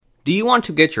Do you want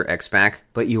to get your ex back,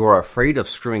 but you are afraid of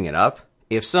screwing it up?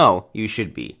 If so, you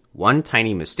should be. One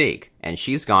tiny mistake, and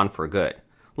she's gone for good.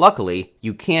 Luckily,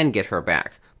 you can get her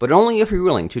back, but only if you're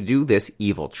willing to do this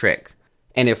evil trick.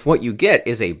 And if what you get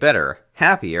is a better,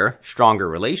 happier, stronger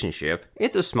relationship,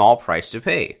 it's a small price to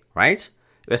pay, right?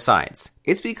 Besides,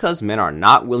 it's because men are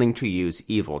not willing to use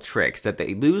evil tricks that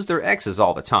they lose their exes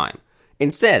all the time.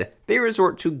 Instead, they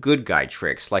resort to good guy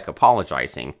tricks like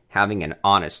apologizing, having an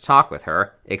honest talk with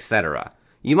her, etc.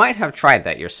 You might have tried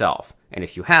that yourself, and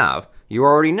if you have, you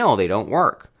already know they don't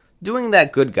work. Doing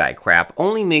that good guy crap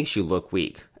only makes you look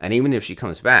weak, and even if she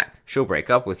comes back, she'll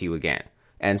break up with you again.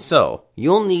 And so,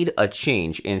 you'll need a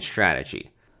change in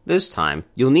strategy. This time,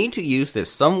 you'll need to use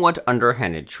this somewhat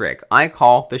underhanded trick I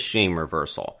call the shame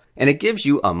reversal, and it gives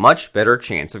you a much better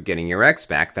chance of getting your ex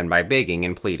back than by begging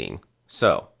and pleading.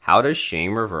 So, how does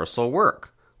shame reversal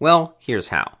work? Well, here's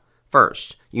how.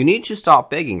 First, you need to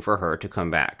stop begging for her to come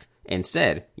back.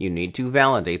 Instead, you need to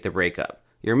validate the breakup.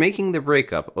 You're making the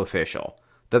breakup official.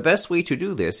 The best way to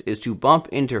do this is to bump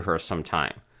into her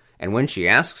sometime. And when she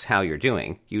asks how you're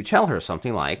doing, you tell her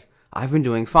something like, "I've been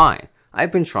doing fine.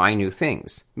 I've been trying new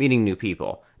things, meeting new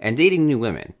people, and dating new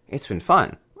women. It's been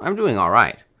fun. I'm doing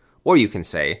alright." Or you can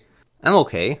say, "I'm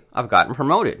okay. I've gotten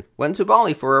promoted, went to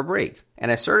Bali for a break,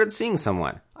 and I started seeing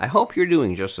someone. I hope you're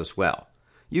doing just as well."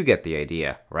 You get the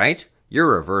idea, right?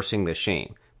 You're reversing the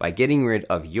shame by getting rid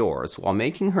of yours while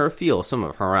making her feel some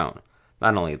of her own.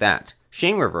 Not only that,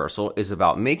 shame reversal is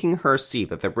about making her see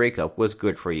that the breakup was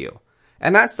good for you.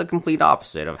 And that's the complete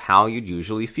opposite of how you'd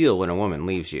usually feel when a woman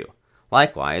leaves you.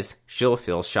 Likewise, she'll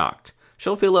feel shocked.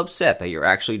 She'll feel upset that you're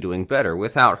actually doing better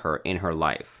without her in her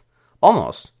life.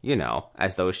 Almost,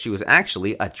 as though she was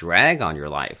actually a drag on your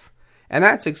life. And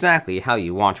that's exactly how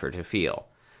you want her to feel.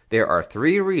 There are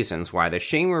 3 reasons why the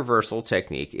shame reversal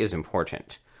technique is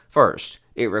important. First,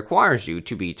 it requires you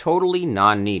to be totally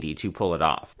non-needy to pull it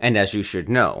off. And as you should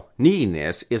know,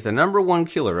 neediness is the #1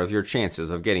 killer of your chances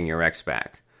of getting your ex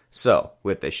back. So,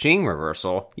 with the shame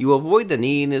reversal, you avoid the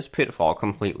neediness pitfall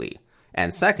completely.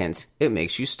 And second, it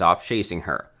makes you stop chasing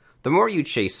her. The more you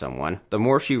chase someone, the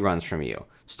more she runs from you.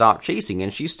 Stop chasing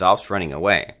and she stops running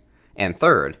away. And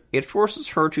third, it forces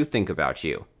her to think about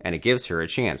you, and it gives her a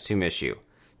chance to miss you.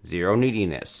 0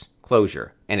 neediness,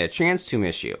 closure, and a chance to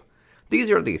miss you. These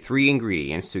are the 3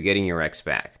 ingredients to getting your ex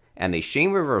back, and the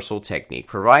shame reversal technique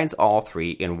provides all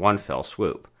 3 in one fell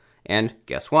swoop. And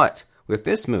guess what? With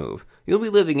this move, you'll be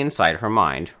living inside her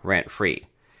mind, rent-free.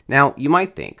 Now, you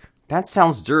might think, that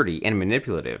sounds dirty and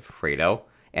manipulative, Fredo.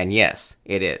 And yes,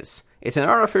 it is. It's an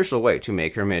artificial way to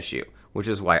make her miss you, which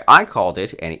is why I called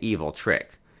it an evil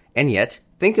trick. And yet,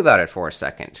 think about it for a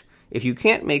second. If you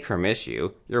can't make her miss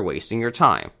you, you're wasting your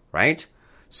time, right?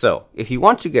 So, if you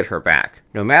want to get her back,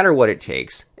 no matter what it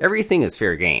takes, everything is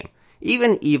fair game.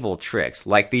 Even evil tricks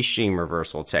like the shame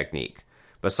reversal technique.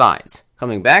 Besides,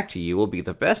 coming back to you will be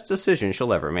the best decision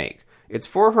she'll ever make. It's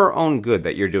for her own good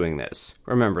that you're doing this.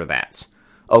 Remember that.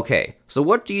 Okay, so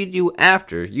what do you do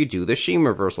after you do the shame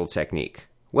reversal technique?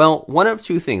 Well, one of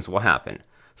 2 things will happen.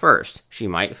 First, she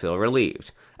might feel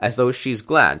relieved, as though she's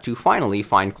glad to finally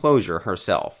find closure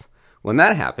herself. When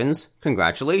that happens,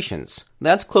 congratulations.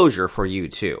 That's closure for you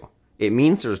too. It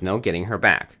means there's no getting her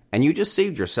back, and you just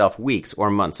saved yourself weeks or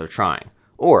months of trying.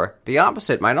 Or, the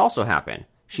opposite might also happen.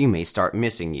 She may start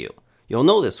missing you. You'll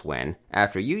know this when,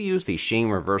 after you use the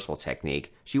shame reversal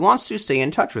technique, she wants to stay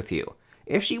in touch with you.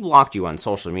 If she blocked you on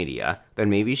social media, then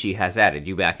maybe she has added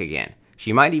you back again.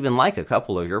 She might even like a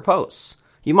couple of your posts.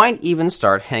 You might even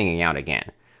start hanging out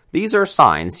again. These are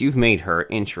signs you've made her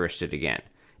interested again.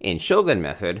 In Shogun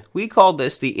method, we call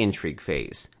this the intrigue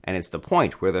phase, and it's the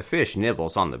point where the fish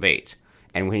nibbles on the bait.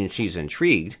 And when she's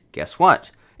intrigued, guess what?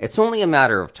 It's only a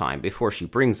matter of time before she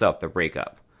brings up the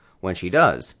breakup. When she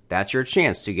does, that's your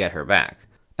chance to get her back.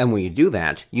 And when you do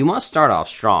that, you must start off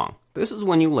strong. This is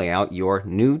when you lay out your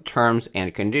new terms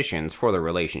and conditions for the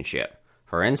relationship.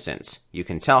 For instance, you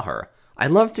can tell her,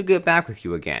 "I'd love to get back with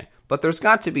you again, but there's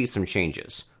got to be some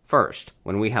changes. First,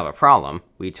 when we have a problem,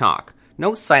 we talk.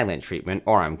 No silent treatment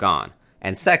or I'm gone.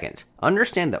 And second,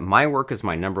 understand that my work is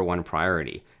my #1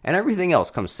 priority, and everything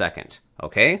else comes second,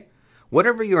 okay?"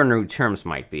 Whatever your new terms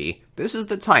might be, this is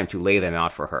the time to lay them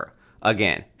out for her.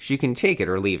 Again, she can take it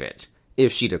or leave it.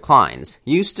 If she declines,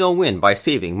 you still win by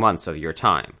saving months of your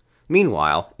time.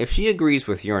 Meanwhile, if she agrees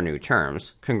with your new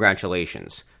terms,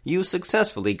 congratulations, you've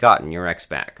successfully gotten your ex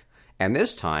back. And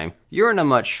this time, you're in a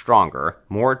much stronger,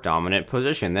 more dominant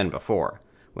position than before.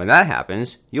 When that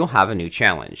happens, you'll have a new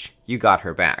challenge. You got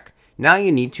her back. Now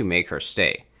you need to make her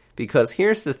stay. Because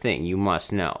here's the thing you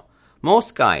must know.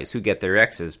 Most guys who get their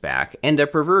exes back end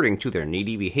up reverting to their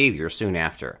needy behavior soon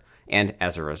after. and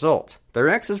as a result, their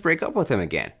exes break up with them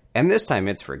again, and this time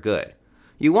it's for good.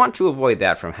 You want to avoid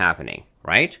that from happening,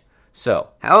 right? So,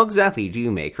 how exactly do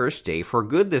you make her stay for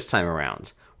good this time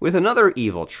around? With another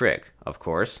evil trick, of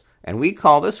course, and we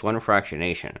call this one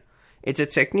fractionation. It's a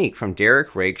technique from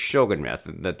Derek Rake's Shogun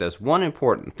method that does one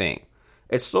important thing.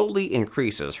 It slowly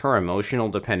increases her emotional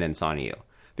dependence on you.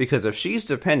 Because if she's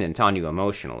dependent on you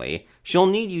emotionally, she'll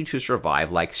need you to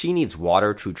survive like she needs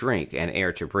water to drink and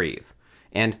air to breathe.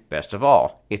 And best of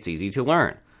all, it's easy to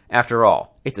learn. After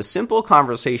all, it's a simple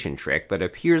conversation trick that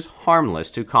appears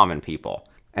harmless to common people.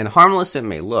 And harmless it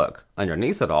may look,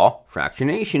 underneath it all,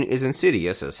 fractionation is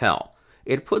insidious as hell.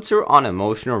 It puts her on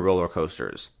emotional roller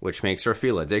coasters, which makes her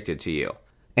feel addicted to you.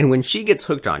 And when she gets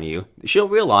hooked on you, she'll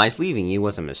realize leaving you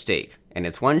was a mistake, and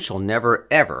it's one she'll never,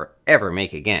 ever, ever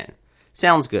make again.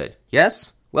 Sounds good,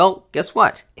 yes? Well, guess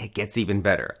what? It gets even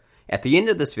better. At the end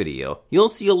of this video, you'll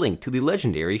see a link to the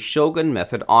legendary Shogun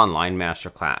Method Online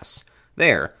Masterclass.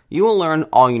 There, you will learn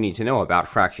all you need to know about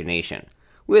fractionation.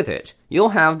 With it, you'll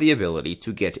have the ability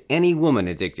to get any woman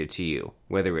addicted to you,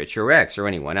 whether it's your ex or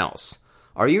anyone else.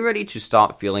 Are you ready to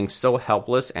stop feeling so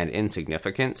helpless and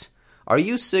insignificant? Are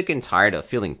you sick and tired of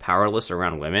feeling powerless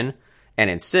around women? And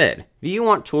instead, do you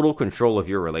want total control of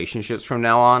your relationships from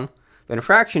now on? Then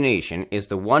fractionation is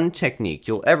the one technique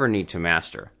you'll ever need to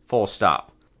master, full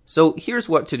stop. So here's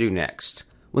what to do next.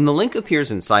 When the link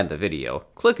appears inside the video,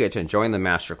 click it and join the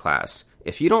masterclass.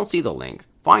 If you don't see the link,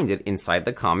 find it inside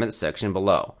the comments section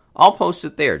below. I'll post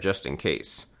it there just in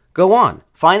case. Go on,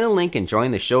 find the link and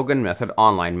join the Shogun Method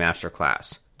Online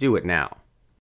Masterclass. Do it now.